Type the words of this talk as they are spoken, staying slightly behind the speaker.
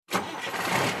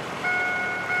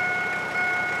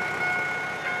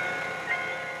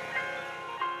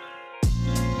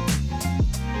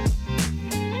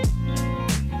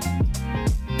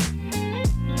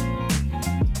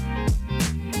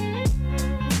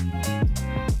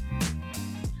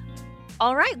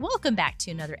All right, welcome back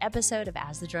to another episode of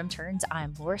As the Drum Turns.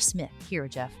 I'm Lora Smith here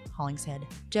with Jeff Hollingshead.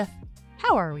 Jeff,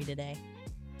 how are we today?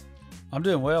 I'm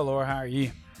doing well, Laura. How are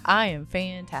you? I am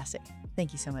fantastic.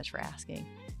 Thank you so much for asking.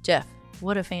 Jeff,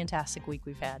 what a fantastic week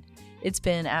we've had. It's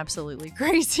been absolutely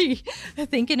crazy.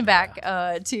 Thinking back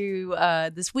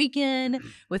to this weekend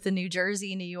with the New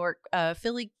Jersey, New York,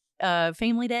 Philly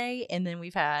Family Day, and then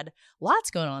we've had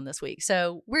lots going on this week.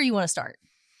 So where do you want to start?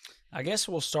 I guess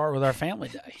we'll start with our family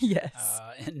day. Yes.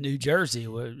 In New Jersey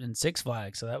in Six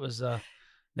Flags. So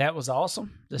that was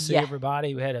awesome to see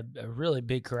everybody. We had a really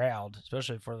big crowd,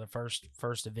 especially for the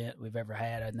first event we've ever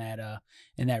had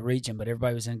in that region. But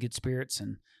everybody was in good spirits,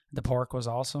 and the park was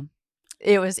awesome.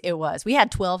 It was. We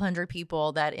had 1,200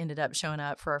 people that ended up showing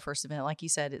up for our first event. Like you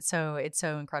said, it's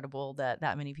so incredible that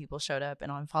many people showed up.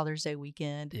 And on Father's Day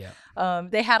weekend,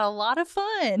 they had a lot of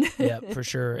fun. Yeah, for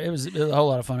sure. It was a whole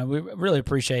lot of fun. And we really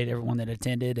appreciate everyone that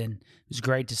attended, and it was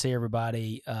great to see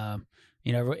everybody.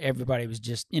 Everybody was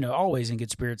just, always in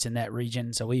good spirits in that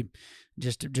region. So we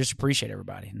just appreciate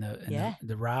everybody. And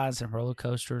the rides and roller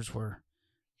coasters were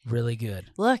really good.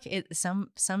 Look,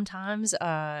 sometimes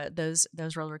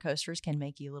those roller coasters can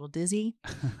make you a little dizzy,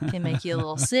 can make you a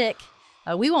little sick.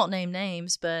 We won't name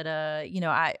names, but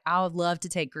I would love to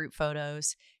take group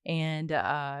photos, and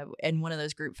one of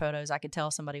those group photos, I could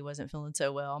tell somebody wasn't feeling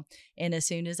so well. And as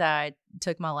soon as I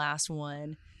took my last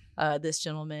one, this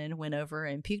gentleman went over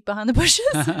and puked behind the bushes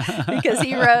because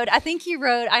he rode,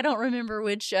 I don't remember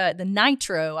which, the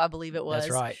Nitro, I believe it was.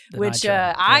 That's right. Which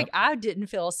I didn't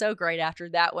feel so great after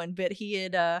that one, but he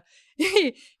had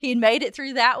he made it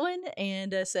through that one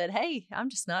and said, "Hey, I'm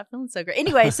just not feeling so great."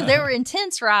 Anyway, so there were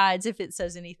intense rides, if it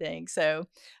says anything. So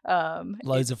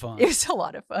loads of fun. It was a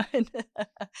lot of fun.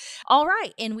 All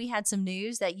right, and we had some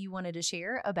news that you wanted to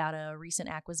share about a recent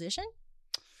acquisition.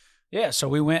 Yeah, so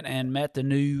we went and met the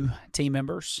new team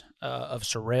members of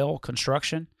Sorrell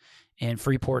Construction in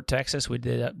Freeport, Texas. We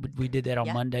did that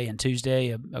on Monday and Tuesday,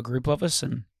 a group of us,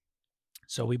 and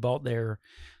so we bought their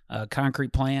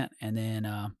concrete plant, and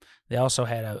then they also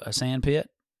had a sand pit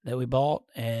that we bought,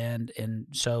 and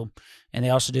they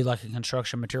also do like a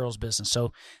construction materials business.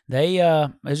 So they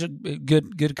is a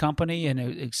good company, and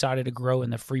excited to grow in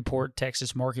the Freeport,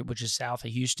 Texas market, which is south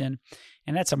of Houston,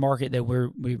 and that's a market that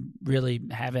we really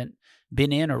haven't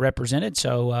been in or represented.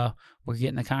 So we're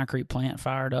getting the concrete plant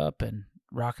fired up and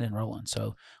rocking and rolling.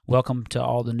 So welcome to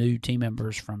all the new team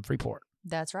members from Freeport.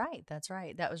 That's right.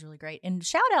 That was really great. And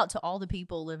shout out to all the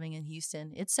people living in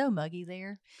Houston. It's so muggy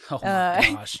there. Oh,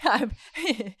 my gosh.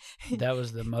 That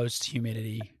was the most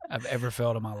humidity I've ever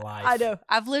felt in my life. I know.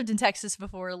 I've lived in Texas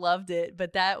before, loved it,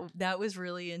 but that was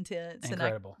really intense.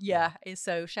 Incredible. And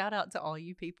so shout out to all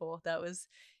you people. That was,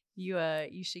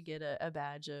 you should get a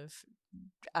badge of,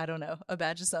 I don't know, a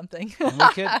badge of something. We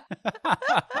could.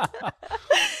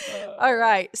 All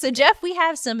right. So, Jeff, we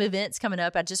have some events coming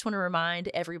up. I just want to remind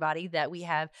everybody that we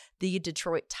have the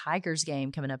Detroit Tigers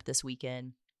game coming up this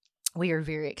weekend. We are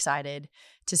very excited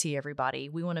to see everybody.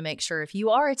 We want to make sure if you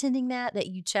are attending that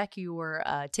you check your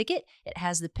ticket. It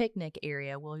has the picnic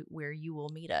area where you will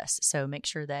meet us. So make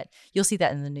sure that you'll see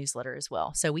that in the newsletter as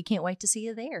well. So we can't wait to see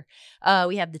you there.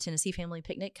 We have the Tennessee Family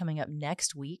Picnic coming up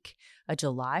next week,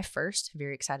 July 1st.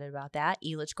 Very excited about that.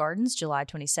 Elitch Gardens, July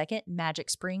 22nd. Magic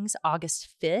Springs,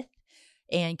 August 5th.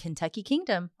 And Kentucky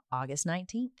Kingdom, August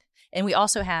 19th. And we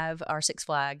also have our Six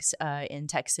Flags in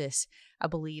Texas. I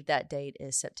believe that date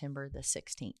is September the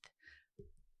 16th.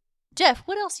 Jeff,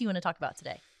 what else do you want to talk about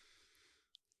today?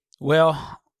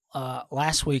 Well,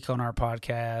 last week on our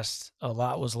podcast, a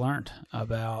lot was learned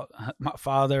about my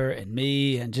father and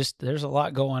me, and just there's a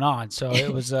lot going on. So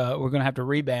it was we're going to have to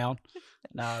rebound.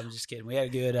 No, I'm just kidding. We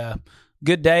had a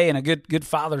good day and a good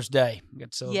Father's Day. We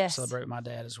got to celebrate my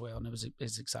dad as well, and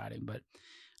it's exciting. But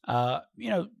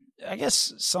I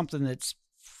guess something that's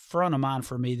front of mind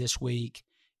for me this week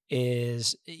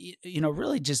is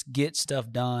really just get stuff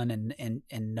done and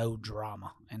no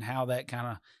drama, and how that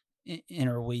kind of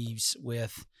interweaves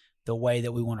with the way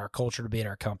that we want our culture to be at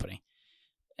our company.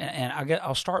 And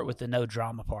I'll start with the no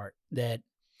drama part, that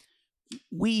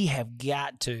we have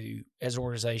got to, as an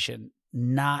organization,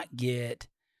 not get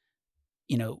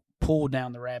pulled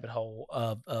down the rabbit hole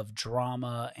of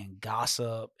drama and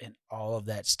gossip and all of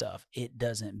that stuff. It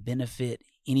doesn't benefit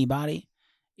anybody.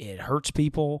 It hurts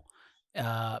people.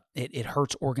 It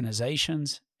hurts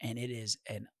organizations, and it is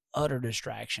an utter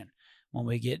distraction when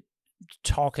we get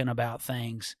talking about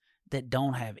things that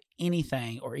don't have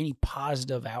anything or any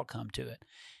positive outcome to it.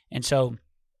 And so,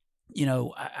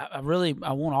 I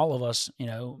want all of us,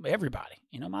 everybody,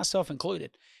 myself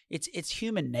included. It's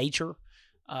human nature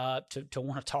to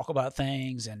want to talk about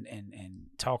things and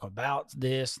talk about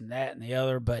this and that and the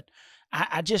other. But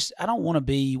I don't want to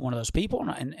be one of those people,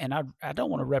 and I don't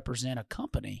want to represent a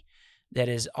company that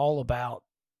is all about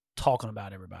talking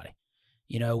about everybody.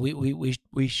 You know,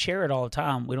 we share it all the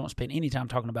time. We don't spend any time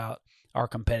talking about our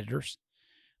competitors,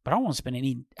 but I don't want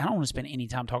to spend any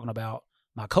time talking about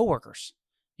my coworkers,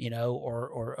 you know,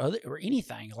 or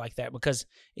anything like that, because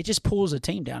it just pulls a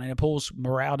team down and it pulls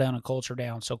morale down and culture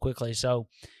down so quickly. So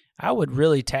I would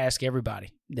really task everybody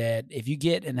that if you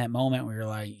get in that moment where you're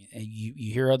like,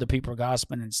 you hear other people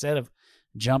gossiping, instead of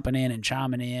jumping in and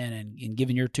chiming in and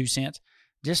giving your 2 cents,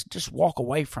 just walk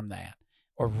away from that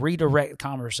or redirect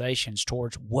conversations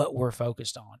towards what we're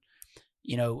focused on.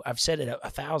 You know, I've said it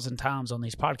 1,000 times on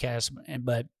these podcasts,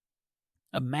 but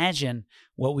imagine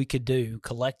what we could do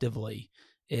collectively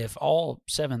if all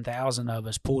 7,000 of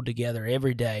us pulled together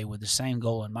every day with the same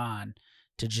goal in mind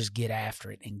to just get after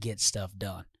it and get stuff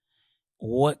done.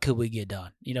 What could we get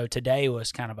done? You know, today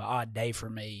was kind of an odd day for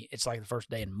me. It's like the first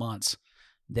day in months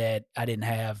that I didn't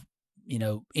have, you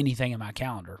know, anything in my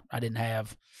calendar. I didn't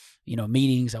have, you know,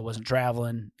 meetings. I wasn't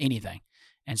traveling, anything.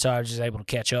 And so I was just able to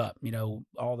catch up, you know,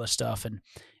 all this stuff. And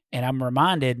I'm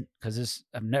reminded, because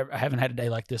I haven't had a day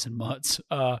like this in months,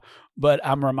 but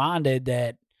I'm reminded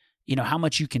that, you know, how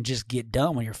much you can just get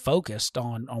done when you're focused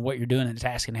on what you're doing in the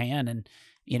task in hand. And,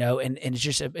 you know, and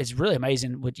it's really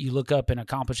amazing what you look up and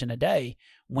accomplish in a day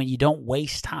when you don't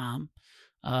waste time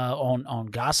on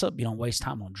gossip. You don't waste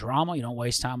time on drama. You don't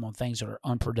waste time on things that are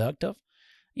unproductive.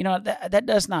 You know, that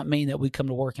does not mean that we come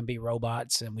to work and be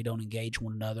robots and we don't engage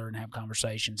one another and have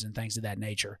conversations and things of that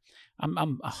nature.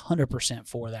 I'm 100%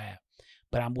 for that.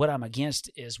 But what I'm against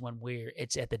is when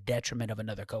it's at the detriment of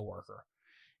another coworker.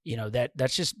 You know,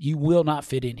 that's just, you will not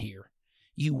fit in here.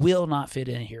 You will not fit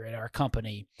in here at our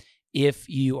company if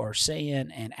you are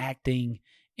saying and acting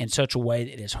in such a way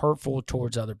that is hurtful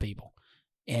towards other people.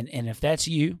 And if that's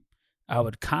you, I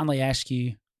would kindly ask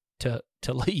you to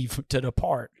leave, to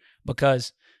depart,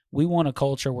 because we want a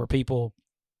culture where people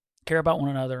care about one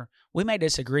another. We may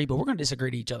disagree, but we're going to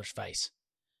disagree to each other's face.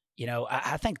 You know,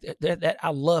 I think that I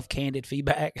love candid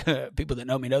feedback. People that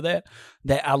know me know that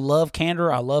I love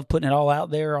candor. I love putting it all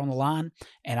out there on the line,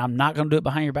 and I'm not going to do it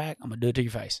behind your back. I'm going to do it to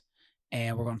your face,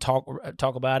 and we're going to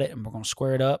talk about it, and we're going to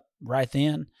square it up right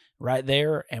then, right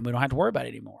there, and we don't have to worry about it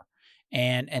anymore.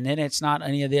 And then it's not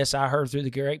any of this I heard through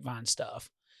the grapevine stuff.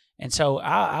 And so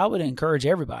I would encourage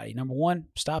everybody, number one,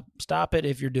 stop it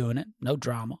if you're doing it. No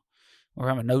drama. We're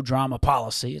having a no drama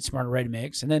policy at Smarter Ready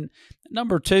Mix. And then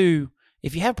number two,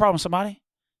 if you have a problem with somebody,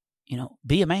 you know,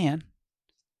 be a man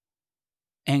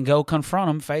and go confront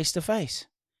them face to face.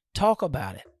 Talk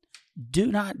about it.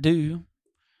 Do not do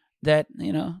that,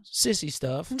 you know, sissy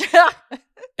stuff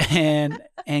and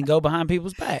go behind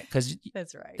people's back, because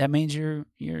that's right. That means you're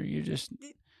a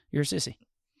sissy,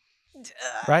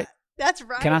 right? That's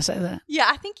right. Can I say that? Yeah,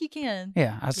 I think you can.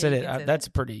 Yeah, I said it. That's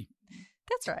pretty.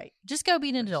 That's right. Just go be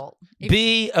an adult.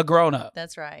 Be a grown-up.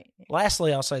 That's right.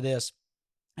 Lastly, I'll say this,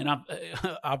 and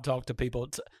I've talked to people.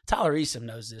 Tyler Eason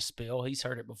knows this spiel. He's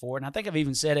heard it before, and I think I've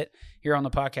even said it here on the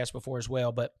podcast before as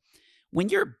well. But when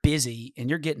you're busy and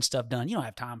you're getting stuff done, you don't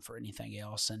have time for anything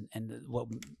else. And what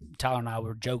Tyler and I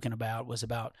were joking about was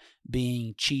about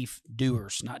being chief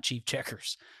doers, not chief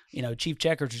checkers. You know, chief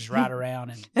checkers just ride around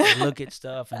and look at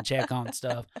stuff and check on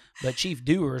stuff. But chief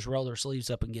doers roll their sleeves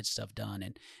up and get stuff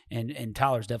done. And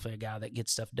Tyler's definitely a guy that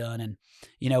gets stuff done. And,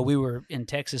 you know, we were in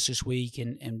Texas this week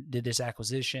and did this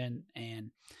acquisition.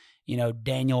 And, you know,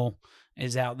 Daniel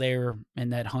is out there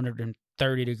in that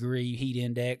 130-degree heat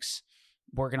index,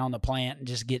 working on the plant and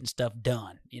just getting stuff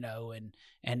done, you know,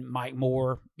 and Mike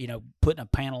Moore, you know, putting a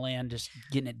panel in, just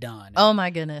getting it done. Oh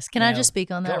my goodness. Can I just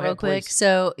speak on that real quick? Please.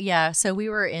 So we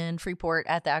were in Freeport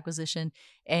at the acquisition,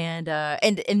 and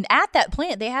at that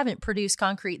plant, they haven't produced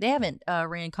concrete. They haven't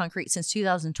ran concrete since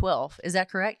 2012. Is that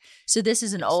correct? So this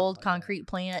is an old concrete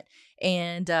plant,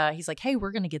 and he's like, hey,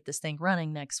 we're going to get this thing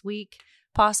running next week,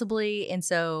 possibly. And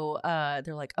so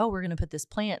they're like, oh, we're going to put this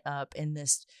plant up in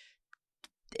this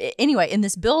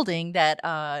building that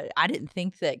I didn't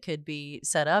think that could be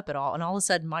set up at all. And all of a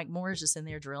sudden, Mike Moore is just in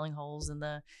there drilling holes in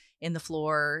the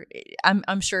floor.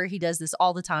 I'm sure he does this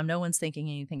all the time. No one's thinking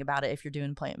anything about it if you're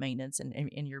doing plant maintenance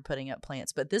and you're putting up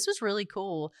plants. But this was really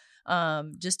cool,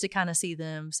 just to kind of see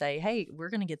them say, "Hey, we're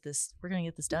gonna get this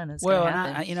done." It's gonna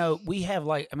happen. You know, we have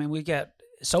we got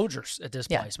soldiers at this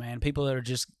place, man. People that are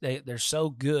just they're so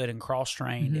good and cross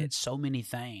trained at so many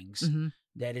things. Mm-hmm.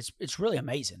 That it's really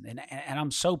amazing, and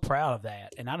I'm so proud of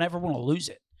that, and I never want to lose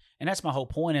it. And that's my whole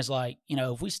point is, like, you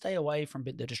know, if we stay away from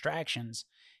the distractions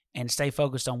and stay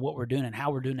focused on what we're doing and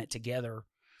how we're doing it together,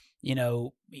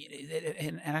 and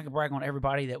I can brag on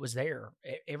everybody that was there,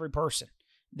 every person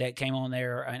that came on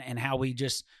there, and how we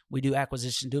do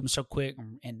acquisition, do them so quick,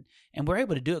 and we're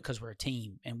able to do it because we're a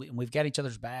team, and we've got each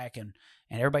other's back, and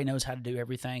everybody knows how to do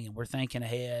everything, and we're thinking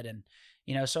ahead, and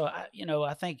so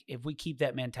I think if we keep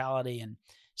that mentality and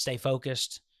stay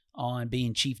focused on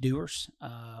being chief doers,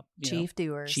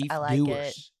 doers, chief I like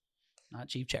doers, it. not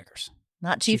chief checkers.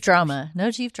 Not chief drama. Checkers.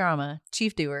 No chief drama.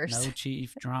 Chief doers. No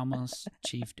chief dramas.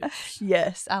 Chief doers.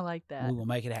 Yes, I like that. We will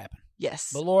make it happen.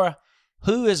 Yes. But Laura,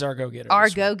 who is our go-getter?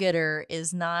 Our go-getter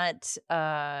is not. He's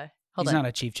not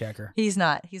a chief checker. He's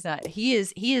not. He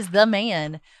is the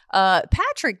man.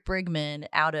 Patrick Brigman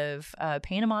out of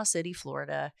Panama City,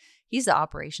 Florida. He's the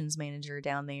operations manager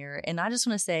down there. And I just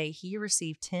want to say he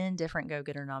received 10 different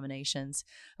go-getter nominations.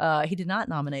 He did not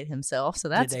nominate himself, so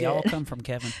that's good. Did they all come from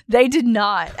Kevin? They did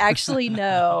not. Actually,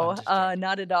 no.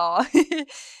 Not at all.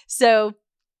 So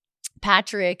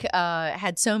Patrick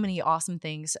had so many awesome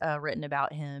things written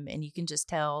about him, and you can just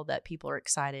tell that people are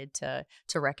excited to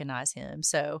recognize him.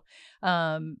 So,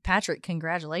 Patrick,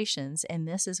 congratulations. And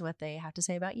this is what they have to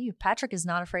say about you. Patrick is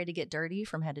not afraid to get dirty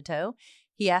from head to toe.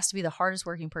 He has to be the hardest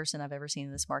working person I've ever seen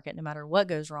in this market. No matter what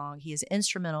goes wrong, he is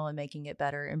instrumental in making it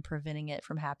better and preventing it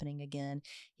from happening again.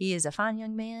 He is a fine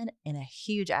young man and a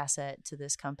huge asset to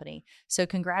this company. So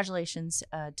congratulations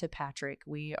to Patrick.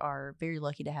 We are very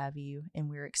lucky to have you, and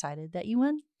we're excited that you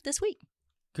won this week.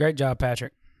 Great job,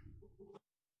 Patrick.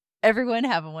 Everyone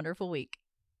have a wonderful week.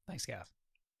 Thanks, guys.